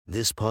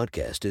This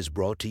podcast is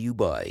brought to you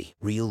by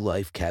Real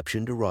Life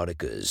Captioned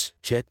Eroticas.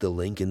 Check the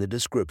link in the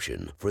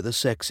description for the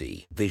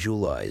sexy,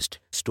 visualized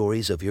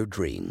stories of your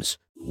dreams.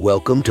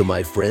 Welcome to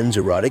my Friends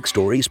Erotic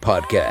Stories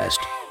podcast,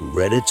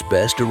 Reddit's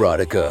Best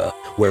Erotica,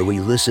 where we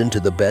listen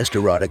to the best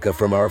erotica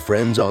from our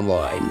friends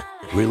online.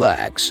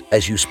 Relax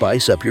as you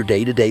spice up your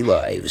day-to-day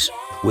lives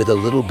with a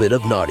little bit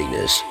of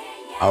naughtiness.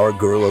 Our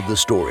girl of the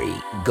story,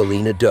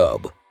 Galena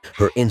Dub.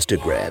 Her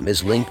Instagram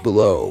is linked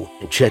below.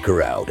 Check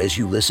her out as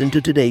you listen to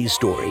today's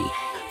story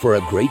for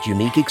a great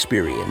unique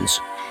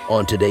experience.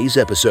 On today's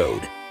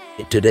episode,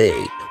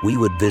 today we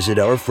would visit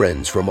our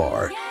friends from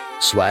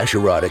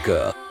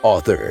r/erotica.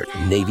 Author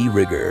Navy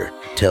Rigger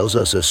tells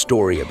us a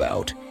story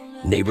about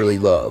neighborly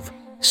love.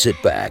 Sit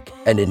back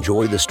and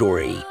enjoy the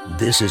story.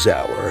 This is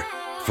our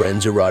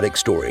Friends Erotic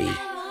Story.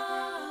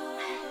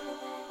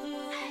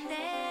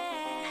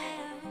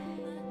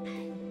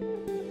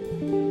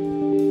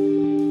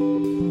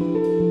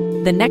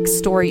 The next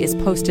story is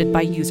posted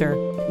by user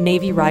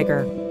Navy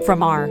Rigger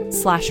from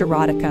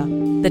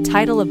r/erotica. The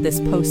title of this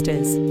post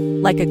is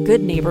Like a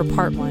Good Neighbor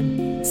Part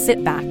 1.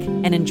 Sit back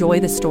and enjoy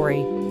the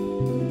story.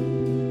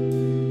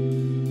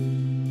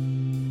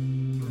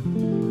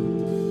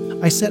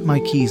 I set my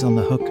keys on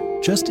the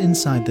hook just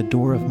inside the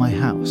door of my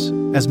house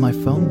as my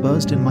phone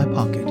buzzed in my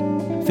pocket.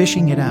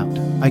 Fishing it out,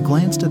 I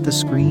glanced at the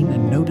screen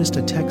and noticed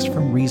a text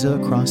from Riza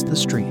across the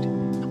street.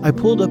 I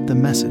pulled up the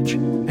message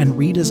and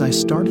read as I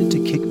started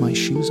to kick my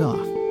shoes off.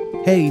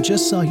 "Hey,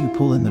 just saw you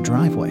pull in the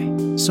driveway.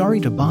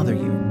 Sorry to bother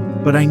you,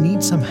 but I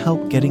need some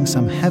help getting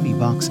some heavy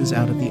boxes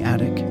out of the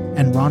attic,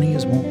 and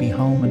Ranias won't be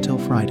home until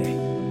Friday.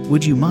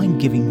 Would you mind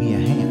giving me a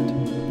hand?"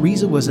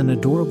 Riza was an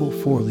adorable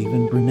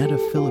four-leaf brunette of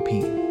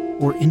Philippine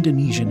or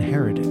Indonesian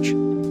heritage.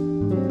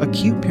 A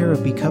cute pair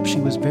of B-cups she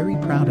was very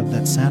proud of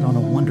that sat on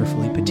a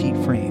wonderfully petite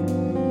frame.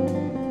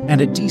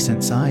 And a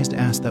decent-sized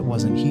ass that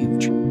wasn't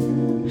huge.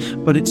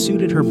 But it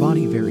suited her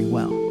body very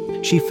well.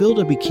 She filled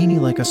a bikini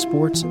like a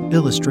Sports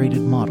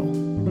Illustrated model,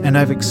 and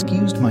I've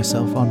excused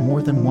myself on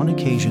more than one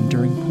occasion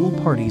during pool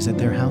parties at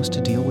their house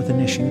to deal with an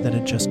issue that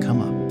had just come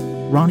up.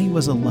 Ronnie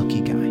was a lucky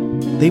guy.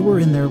 They were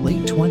in their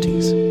late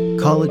 20s,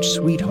 college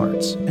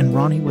sweethearts, and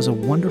Ronnie was a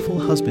wonderful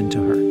husband to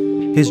her.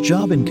 His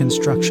job in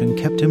construction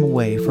kept him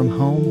away from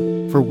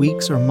home for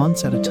weeks or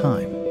months at a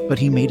time, but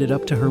he made it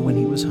up to her when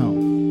he was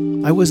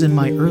home. I was in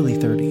my early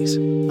 30s,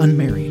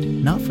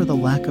 unmarried, not for the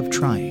lack of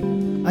trying.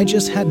 I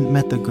just hadn't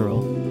met the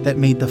girl that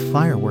made the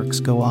fireworks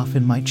go off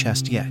in my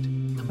chest yet.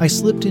 I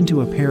slipped into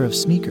a pair of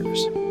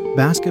sneakers,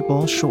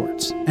 basketball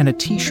shorts, and a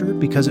t-shirt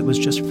because it was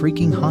just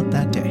freaking hot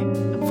that day.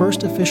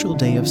 First official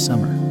day of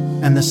summer,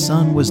 and the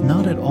sun was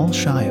not at all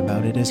shy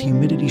about it as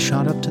humidity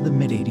shot up to the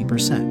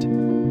mid-80%.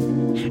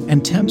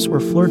 And temps were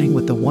flirting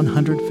with the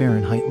 100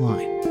 Fahrenheit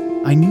line.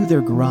 I knew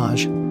their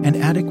garage and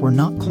attic were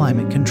not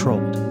climate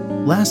controlled.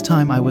 Last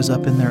time I was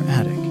up in their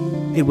attic,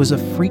 it was a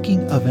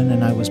freaking oven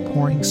and I was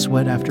pouring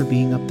sweat after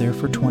being up there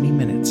for 20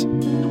 minutes.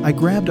 I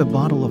grabbed a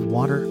bottle of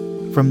water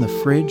from the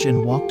fridge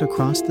and walked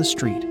across the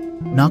street,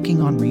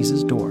 knocking on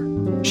Riza's door.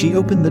 She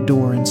opened the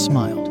door and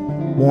smiled.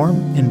 Warm,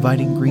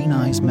 inviting green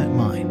eyes met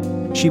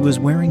mine. She was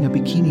wearing a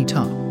bikini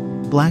top,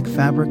 black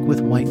fabric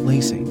with white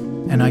lacing,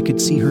 and I could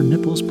see her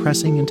nipples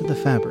pressing into the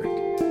fabric.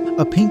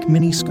 A pink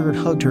miniskirt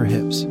hugged her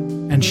hips,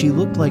 and she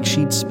looked like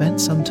she'd spent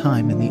some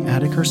time in the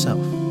attic herself,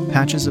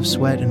 patches of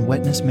sweat and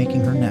wetness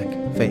making her neck,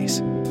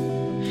 face,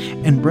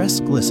 and breasts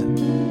glisten.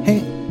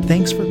 "Hey,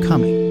 thanks for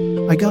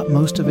coming. I got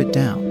most of it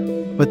down,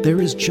 but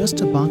there is just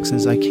two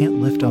boxes I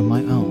can't lift on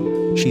my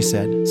own," she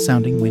said,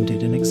 sounding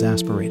winded and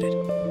exasperated.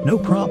 "No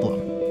problem.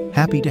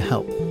 Happy to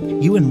help.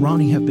 You and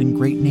Ronnie have been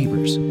great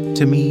neighbors."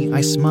 To me,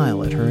 I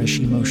smile at her as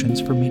she motions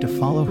for me to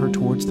follow her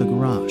towards the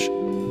garage.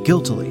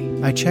 Guiltily,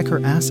 I check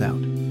her ass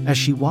out as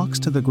she walks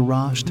to the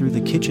garage through the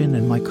kitchen,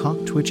 and my cock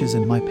twitches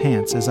in my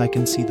pants as I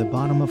can see the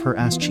bottom of her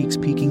ass cheeks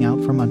peeking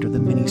out from under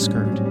the mini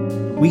skirt.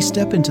 We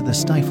step into the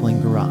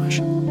stifling garage,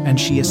 and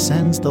she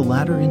ascends the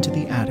ladder into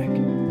the attic.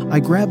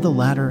 I grab the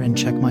ladder and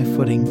check my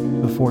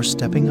footing before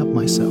stepping up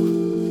myself.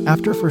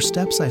 After 4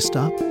 steps I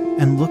stop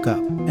and look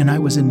up, and I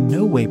was in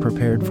no way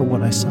prepared for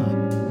what I saw.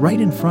 Right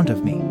in front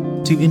of me,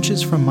 2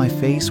 inches from my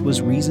face,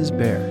 was Riza's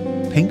bare,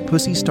 pink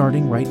pussy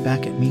starting right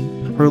back at me.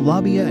 Her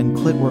labia and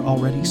clit were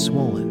already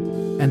swollen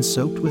and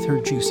soaked with her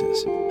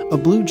juices. A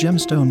blue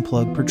gemstone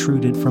plug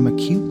protruded from a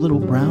cute little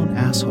brown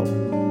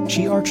asshole.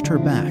 She arched her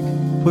back,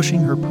 pushing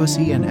her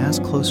pussy and ass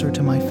closer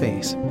to my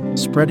face,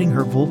 spreading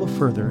her vulva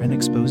further and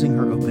exposing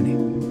her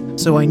opening.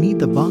 "So I need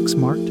the box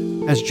marked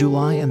as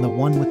July and the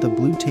one with the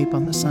blue tape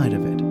on the side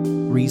of it,"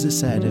 Riza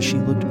said as she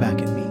looked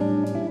back at me.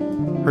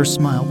 Her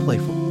smile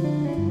playful,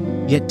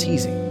 yet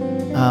teasing.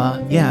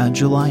 Yeah,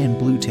 July and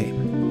blue tape.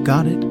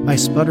 Got it," I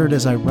sputtered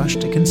as I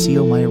rushed to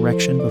conceal my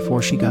erection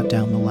before she got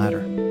down the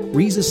ladder.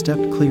 Riza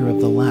stepped clear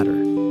of the ladder,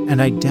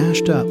 and I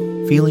dashed up,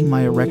 feeling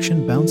my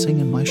erection bouncing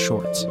in my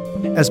shorts.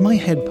 As my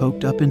head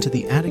poked up into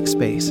the attic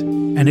space,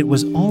 and it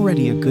was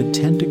already a good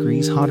 10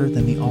 degrees hotter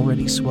than the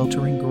already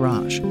sweltering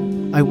garage,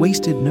 I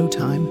wasted no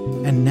time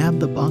and nabbed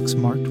the box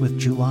marked with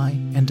July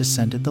and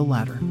descended the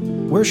ladder.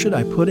 "Where should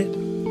I put it?"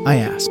 I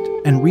asked,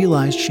 and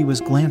realized she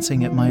was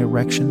glancing at my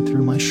erection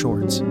through my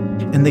shorts.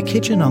 "In the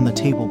kitchen on the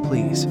table,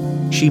 please."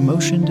 She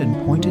motioned and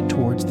pointed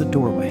towards the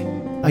doorway.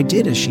 I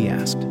did as she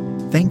asked,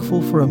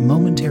 thankful for a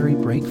momentary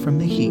break from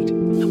the heat.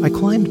 I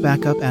climbed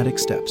back up attic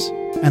steps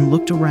and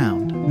looked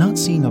around, not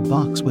seeing a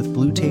box with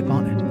blue tape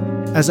on it.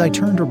 As I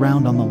turned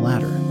around on the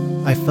ladder,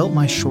 I felt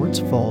my shorts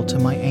fall to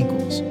my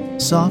ankles.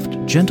 Soft,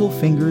 gentle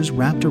fingers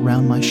wrapped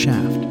around my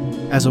shaft,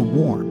 as a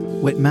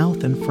warm, wet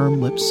mouth and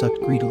firm lips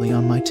sucked greedily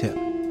on my tip.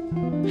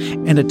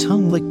 And a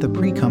tongue licked the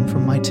pre-cum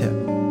from my tip.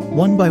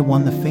 One by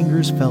one the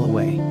fingers fell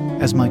away,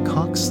 as my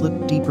cock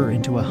slipped deeper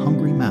into a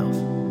hungry mouth.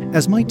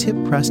 As my tip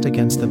pressed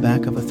against the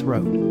back of a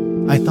throat,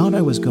 I thought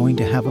I was going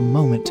to have a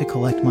moment to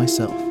collect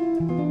myself.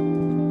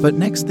 But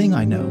next thing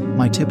I know,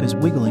 my tip is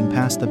wiggling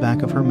past the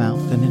back of her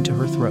mouth and into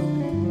her throat.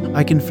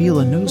 I can feel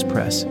a nose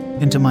press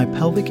into my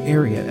pelvic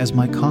area as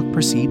my cock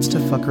proceeds to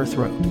fuck her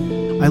throat.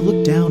 I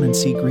look down and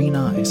see green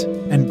eyes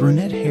and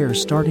brunette hair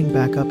starting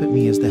back up at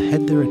me as the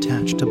head they're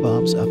attached to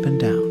bobs up and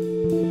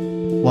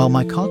down, while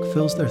my cock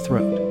fills their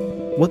throat.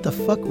 "What the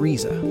fuck,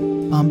 Riza?"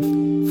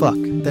 Fuck,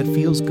 that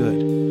feels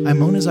good." I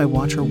moan as I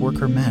watch her work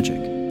her magic.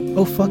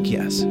 "Oh fuck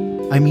yes.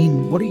 I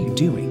mean, what are you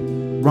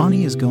doing?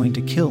 Ronnie is going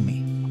to kill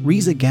me."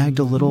 Riza gagged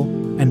a little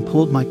and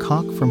pulled my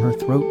cock from her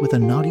throat with a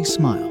naughty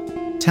smile.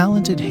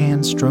 Talented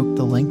hands stroked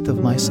the length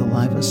of my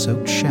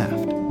saliva-soaked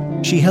shaft.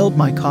 She held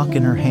my cock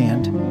in her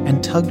hand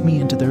and tugged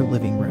me into their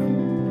living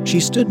room. She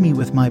stood me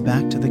with my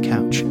back to the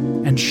couch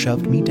and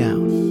shoved me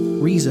down.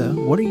 "Riza,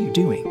 what are you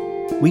doing?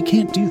 We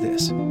can't do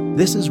this.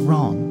 This is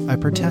wrong," I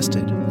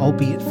protested,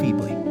 albeit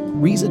feebly.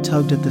 Riza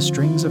tugged at the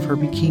strings of her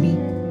bikini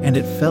and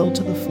it fell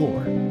to the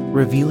floor,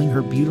 revealing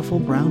her beautiful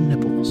brown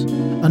nipples.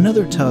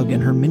 Another tug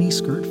and her mini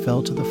skirt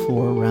fell to the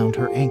floor around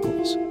her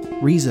ankles.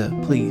 "Riza,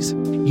 please.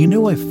 You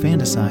know I've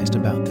fantasized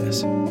about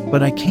this,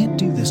 but I can't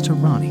do this to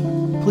Ronnie.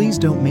 Please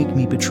don't make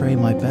me betray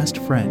my best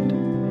friend,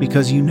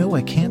 because you know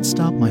I can't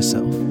stop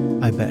myself,"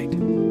 I begged.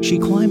 She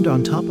climbed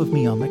on top of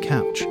me on the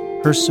couch,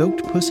 her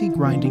soaked pussy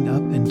grinding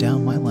up and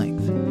down my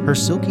length, her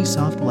silky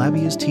soft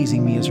labias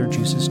teasing me as her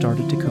juices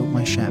started to coat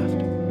my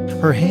shaft.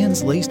 Her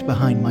hands laced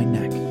behind my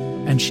neck,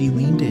 and she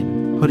leaned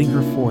in, putting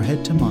her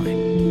forehead to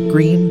mine.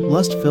 Green,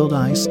 lust-filled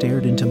eyes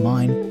stared into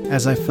mine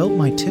as I felt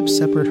my tips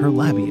separate her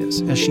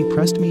labias as she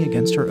pressed me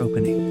against her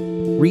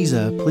opening.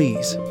 "Riza,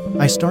 please,"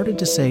 I started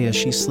to say as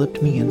she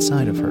slipped me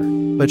inside of her,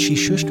 but she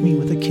shushed me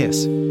with a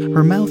kiss.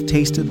 Her mouth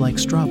tasted like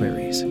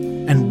strawberries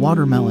and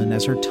watermelon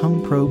as her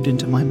tongue probed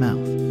into my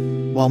mouth,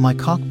 while my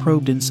cock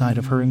probed inside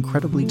of her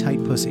incredibly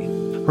tight pussy.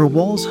 Her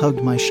walls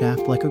hugged my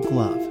shaft like a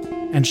glove,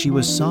 and she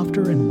was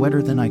softer and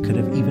wetter than I could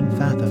have even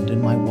fathomed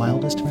in my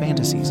wildest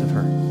fantasies of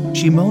her.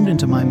 She moaned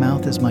into my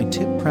mouth as my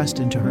tip pressed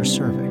into her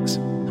cervix.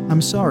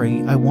 "I'm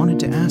sorry, I wanted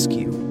to ask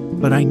you,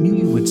 but I knew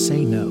you would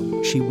say no,"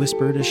 she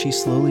whispered as she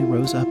slowly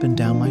rose up and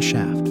down my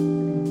shaft,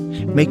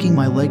 making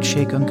my legs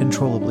shake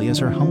uncontrollably as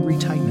her hungry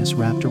tightness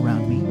wrapped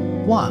around me.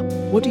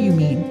 What do you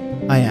mean?"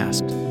 I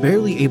asked,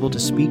 barely able to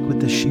speak with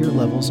the sheer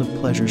levels of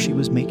pleasure she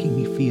was making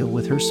me feel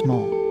with her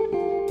small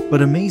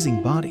but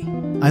amazing body.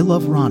 "I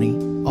love Ronnie,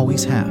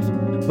 always have,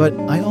 but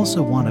I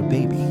also want a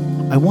baby.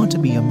 I want to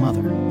be a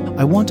mother.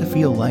 I want to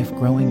feel life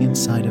growing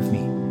inside of me.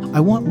 I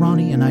want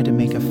Ronnie and I to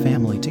make a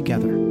family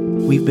together.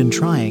 We've been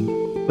trying,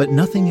 but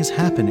nothing is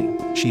happening,"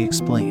 she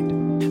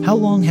explained. "How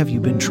long have you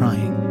been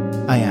trying?"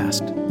 I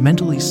asked,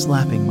 mentally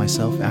slapping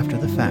myself after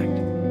the fact.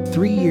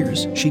 3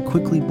 years, she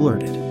quickly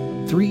blurted.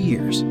 3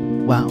 years.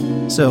 Wow.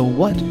 So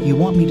what, you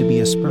want me to be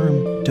a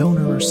sperm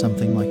donor or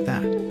something like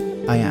that?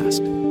 I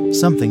asked.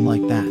 "Something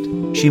like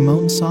that," she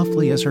moaned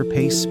softly as her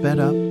pace sped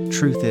up.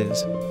 "Truth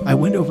is, I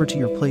went over to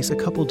your place a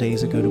couple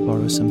days ago to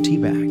borrow some tea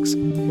bags,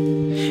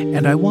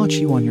 and I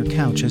watched you on your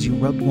couch as you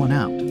rubbed one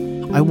out.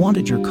 I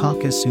wanted your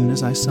cock as soon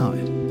as I saw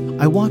it.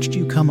 I watched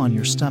you come on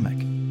your stomach,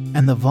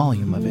 and the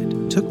volume of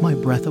it took my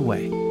breath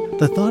away.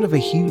 The thought of a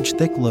huge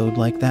thick load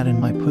like that in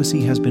my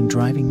pussy has been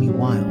driving me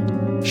wild."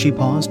 She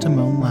paused to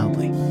moan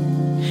loudly,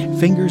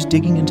 fingers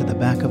digging into the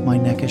back of my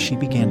neck as she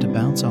began to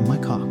bounce on my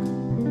cock.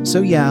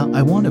 "So yeah,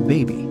 I want a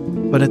baby,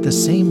 but at the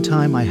same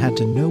time I had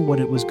to know what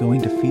it was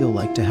going to feel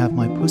like to have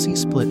my pussy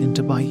split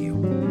into by you,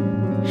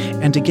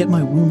 and to get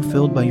my womb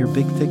filled by your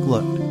big thick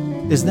load.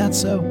 Is that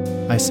so?"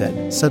 I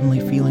said, suddenly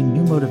feeling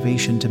new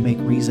motivation to make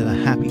Riza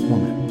a happy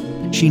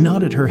woman. She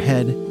nodded her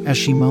head as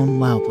she moaned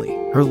loudly,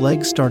 her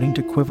legs starting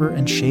to quiver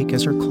and shake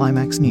as her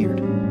climax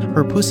neared.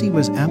 Her pussy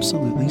was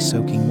absolutely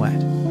soaking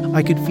wet.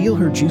 I could feel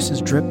her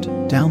juices dripped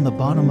down the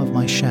bottom of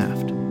my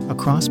shaft,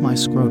 across my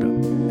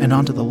scrotum, and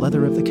onto the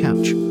leather of the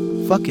couch.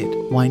 "Fuck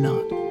it, why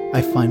not?"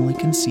 I finally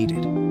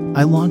conceded.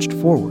 I launched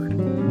forward,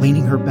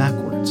 leaning her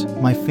backwards,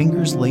 my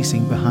fingers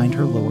lacing behind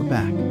her lower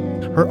back.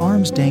 Her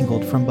arms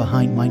dangled from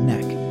behind my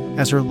neck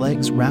as her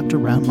legs wrapped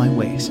around my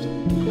waist.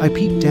 I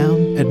peeked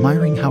down,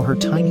 admiring how her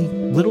tiny,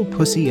 little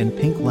pussy and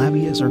pink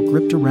labias are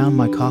gripped around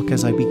my cock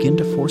as I begin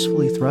to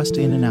forcefully thrust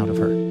in and out of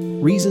her.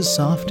 Riza's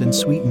soft and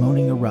sweet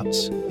moaning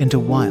erupts into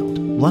wild,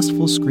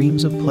 lustful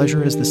screams of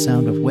pleasure as the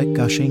sound of wet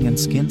gushing and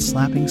skin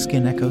slapping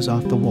skin echoes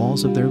off the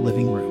walls of their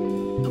living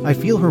room. I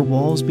feel her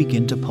walls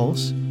begin to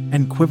pulse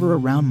and quiver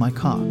around my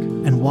cock,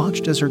 and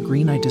watched as her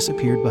green eye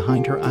disappeared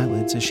behind her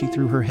eyelids as she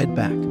threw her head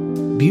back.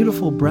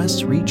 Beautiful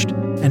breasts reached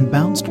and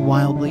bounced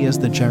wildly as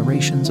the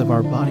gyrations of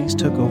our bodies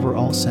took over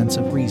all sense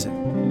of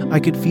reason. I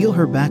could feel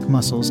her back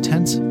muscles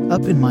tense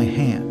up in my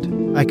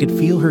hand. I could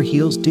feel her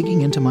heels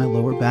digging into my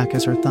lower back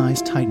as her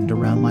thighs tightened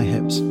around my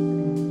hips.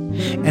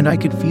 And I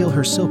could feel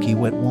her silky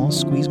wet walls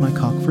squeeze my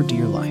cock for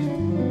dear life.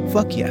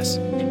 "Fuck yes,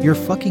 you're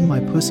fucking my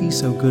pussy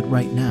so good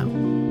right now,"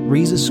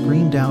 Riza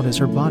screamed out as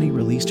her body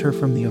released her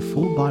from the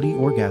full-body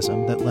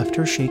orgasm that left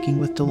her shaking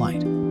with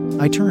delight.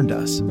 I turned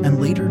us and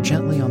laid her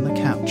gently on the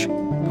couch,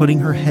 putting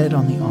her head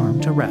on the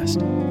arm to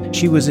rest.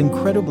 She was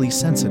incredibly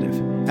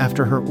sensitive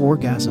after her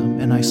orgasm,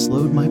 and I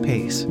slowed my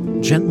pace,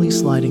 gently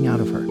sliding out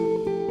of her,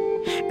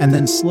 and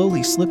then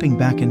slowly slipping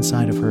back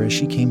inside of her as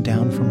she came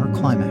down from her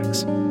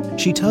climax.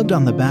 She tugged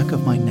on the back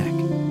of my neck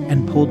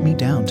and pulled me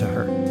down to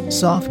her.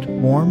 Soft,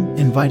 warm,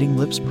 inviting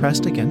lips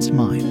pressed against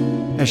mine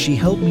as she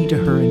held me to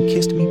her and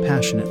kissed me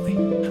passionately.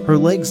 Her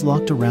legs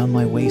locked around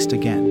my waist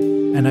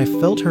again, and I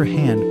felt her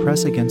hand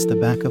press against the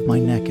back of my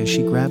neck as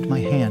she grabbed my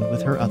hand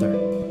with her other.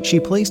 She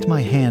placed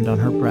my hand on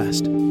her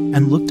breast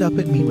and looked up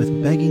at me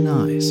with begging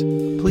eyes.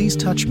 "Please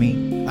touch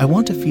me. I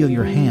want to feel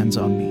your hands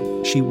on me,"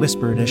 she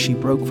whispered as she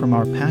broke from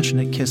our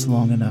passionate kiss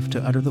long enough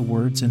to utter the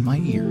words in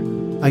my ear.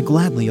 I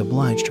gladly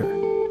obliged her,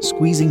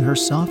 squeezing her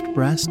soft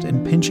breast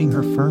and pinching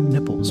her firm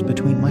nipples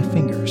between my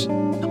fingers.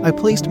 I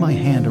placed my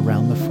hand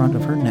around the front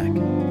of her neck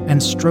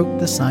and stroked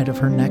the side of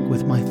her neck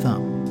with my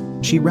thumb.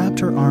 She wrapped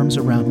her arms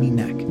around me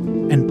neck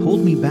and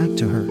pulled me back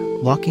to her,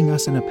 locking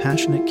us in a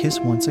passionate kiss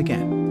once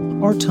again.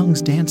 Our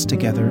tongues danced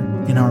together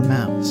in our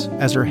mouths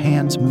as her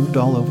hands moved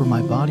all over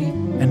my body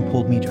and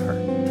pulled me to her.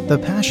 The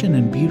passion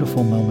and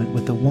beautiful moment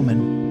with the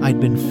woman I'd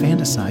been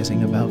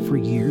fantasizing about for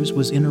years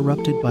was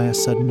interrupted by a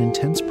sudden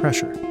intense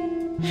pressure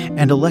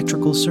and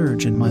electrical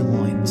surge in my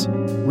loins.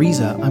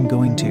 "Riza, I'm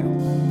going to."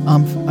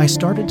 I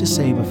started to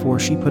say before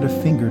she put a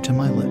finger to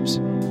my lips.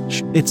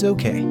 "Shh, it's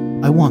okay.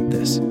 I want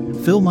this.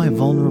 Fill my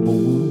vulnerable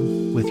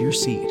womb with your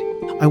seed.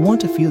 I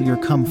want to feel your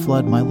cum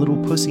flood my little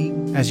pussy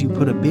as you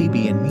put a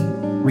baby in me,"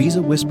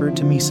 Riza whispered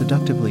to me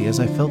seductively as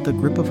I felt the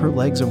grip of her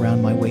legs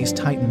around my waist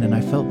tighten and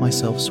I felt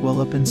myself swell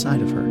up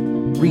inside of her.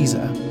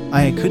 "Riza,"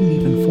 I couldn't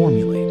even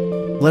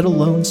formulate, let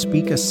alone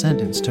speak a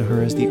sentence to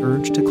her as the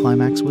urge to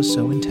climax was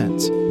so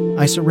intense.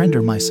 I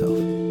surrendered myself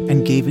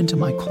and gave into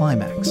my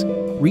climax.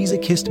 Riza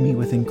kissed me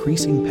with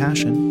increasing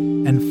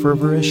passion and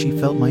fervor as she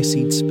felt my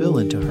seed spill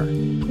into her.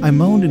 I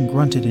moaned and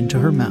grunted into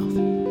her mouth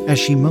as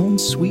she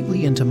moaned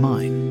sweetly into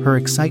mine, her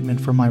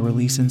excitement for my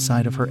release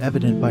inside of her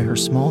evident by her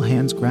small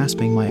hands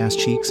grasping my ass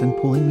cheeks and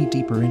pulling me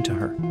deeper into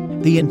her.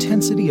 The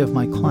intensity of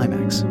my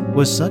climax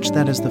was such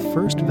that as the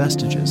first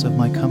vestiges of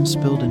my cum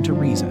spilled into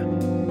Riza,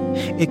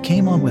 it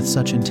came on with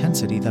such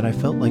intensity that I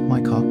felt like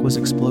my cock was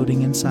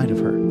exploding inside of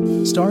her.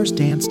 Stars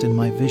danced in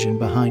my vision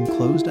behind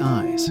closed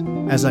eyes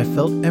as I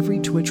felt every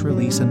twitch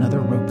release another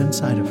rope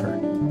inside of her.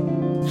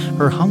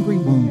 Her hungry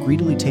womb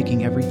greedily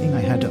taking everything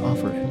I had to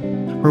offer it.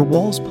 Her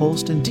walls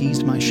pulsed and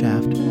teased my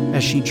shaft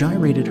as she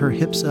gyrated her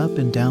hips up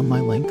and down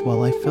my length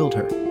while I filled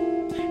her,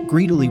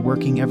 greedily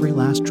working every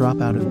last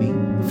drop out of me.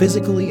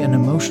 Physically and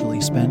emotionally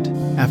spent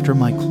after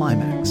my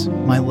climax,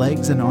 my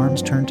legs and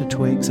arms turned to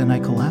twigs and I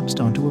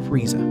collapsed onto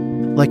Riza.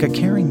 Like a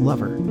caring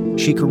lover,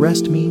 she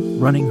caressed me,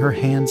 running her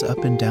hands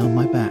up and down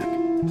my back,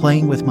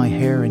 playing with my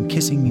hair and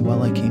kissing me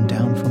while I came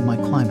down from my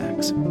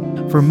climax.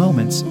 For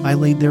moments, I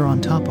laid there on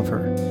top of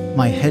her,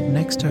 my head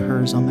next to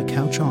hers on the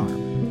couch arm,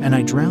 and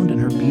I drowned in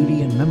her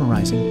beauty and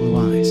memorizing blue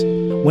eyes.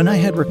 When I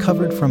had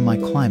recovered from my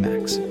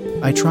climax,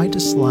 I tried to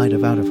slide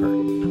out of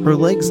her. Her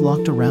legs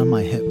locked around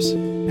my hips,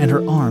 and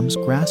her arms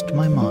grasped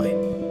my mine.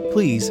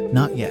 "Please,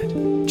 not yet.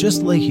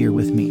 Just lay here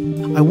with me.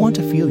 I want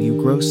to feel you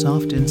grow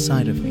soft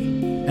inside of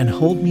me, and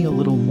hold me a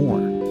little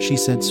more," she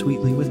said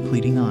sweetly with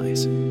pleading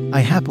eyes.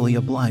 I happily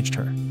obliged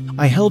her.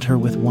 I held her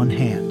with one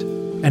hand,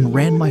 and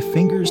ran my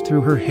fingers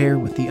through her hair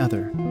with the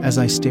other as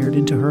I stared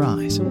into her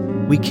eyes.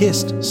 We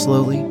kissed,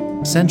 slowly,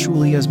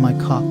 sensually as my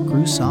cock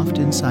grew soft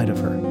inside of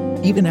her.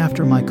 Even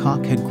after my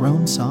cock had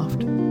grown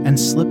soft and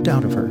slipped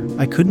out of her,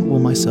 I couldn't will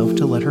myself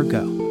to let her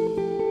go,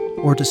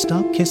 or to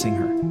stop kissing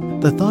her.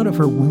 The thought of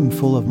her womb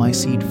full of my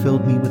seed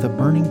filled me with a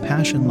burning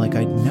passion like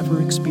I'd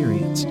never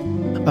experienced.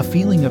 A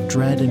feeling of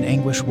dread and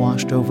anguish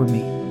washed over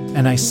me,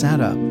 and I sat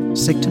up,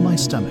 sick to my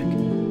stomach.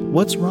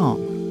 "What's wrong?"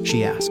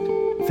 she asked,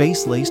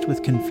 face laced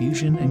with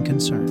confusion and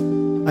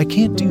concern. "I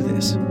can't do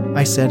this,"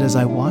 I said as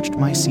I watched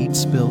my seed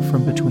spill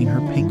from between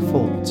her pink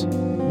folds.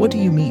 "What do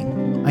you mean?"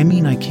 "I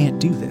mean I can't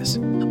do this.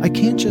 I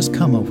can't just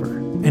come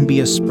over and be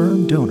a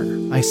sperm donor,"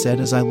 I said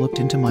as I looked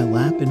into my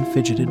lap and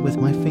fidgeted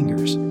with my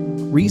fingers.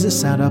 Riza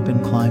sat up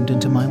and climbed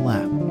into my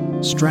lap,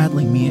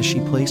 straddling me as she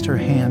placed her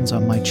hands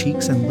on my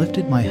cheeks and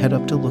lifted my head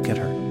up to look at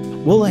her.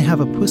 "Well, I have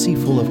a pussy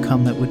full of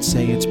cum that would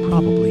say it's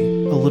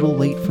probably a little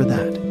late for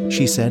that,"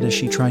 she said as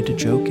she tried to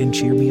joke and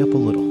cheer me up a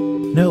little.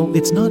 "No,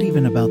 it's not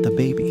even about the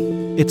baby.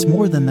 It's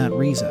more than that,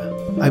 Riza,"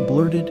 I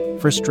blurted,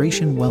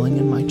 frustration welling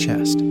in my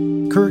chest.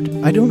 "Kurt,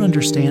 I don't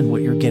understand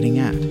what you're getting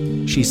at.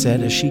 she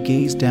said as she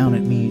gazed down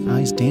at me,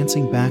 eyes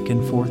dancing back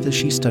and forth as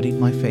she studied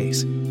my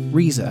face.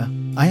 Riza,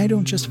 I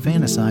don't just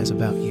fantasize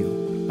about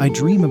you. I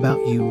dream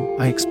about you,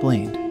 I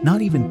explained,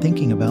 not even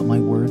thinking about my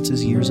words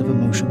as years of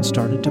emotion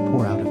started to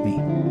pour out of me.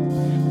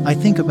 I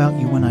think about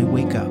you when I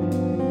wake up,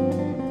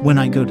 when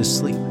I go to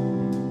sleep.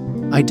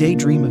 I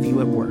daydream of you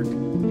at work.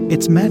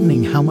 It's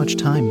maddening how much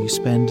time you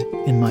spend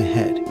in my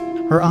head.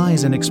 Her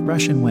eyes and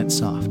expression went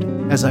soft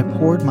as I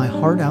poured my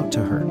heart out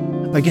to her.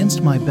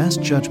 Against my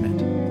best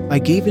judgment, I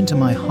gave into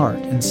my heart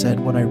and said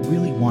what I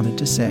really wanted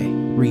to say.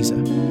 Riza,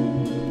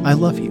 I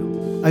love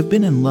you. I've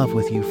been in love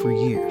with you for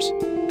years.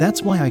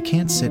 That's why I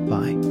can't sit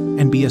by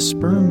and be a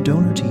sperm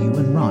donor to you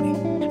and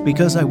Ronnie,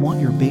 because I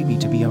want your baby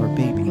to be our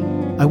baby.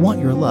 I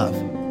want your love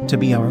to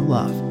be our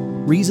love.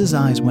 Riza's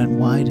eyes went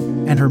wide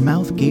and her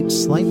mouth gaped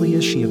slightly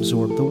as she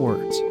absorbed the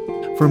words.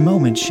 For a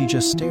moment, she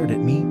just stared at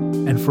me,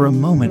 and for a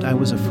moment I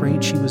was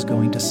afraid she was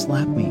going to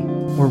slap me,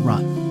 or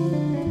run,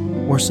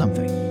 or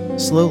something.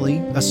 Slowly,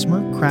 a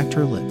smirk cracked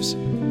her lips.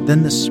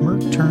 Then the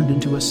smirk turned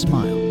into a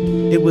smile.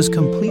 It was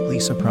completely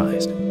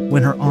surprised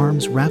when her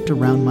arms wrapped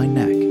around my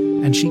neck,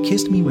 and she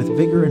kissed me with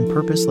vigor and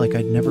purpose like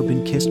I'd never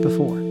been kissed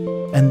before.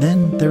 And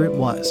then there it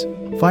was,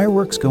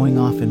 fireworks going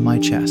off in my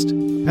chest,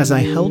 as I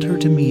held her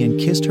to me and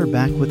kissed her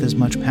back with as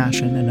much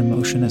passion and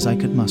emotion as I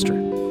could muster.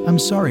 I'm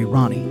sorry,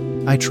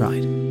 Ronnie. I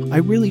tried. I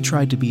really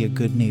tried to be a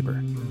good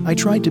neighbor. I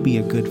tried to be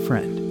a good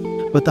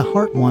friend. But the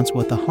heart wants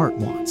what the heart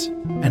wants,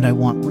 and I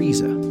want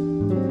Riza.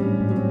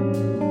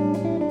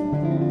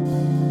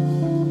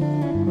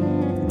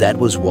 That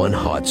was one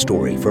hot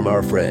story from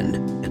our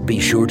friend. Be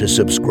sure to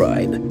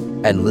subscribe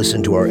and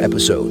listen to our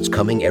episodes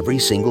coming every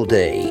single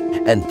day.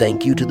 And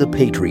thank you to the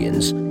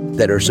Patreons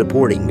that are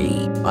supporting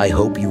me. I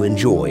hope you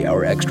enjoy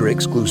our extra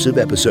exclusive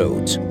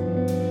episodes.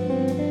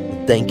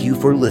 Thank you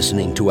for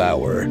listening to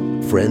our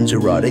Friends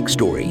Erotic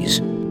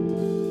Stories.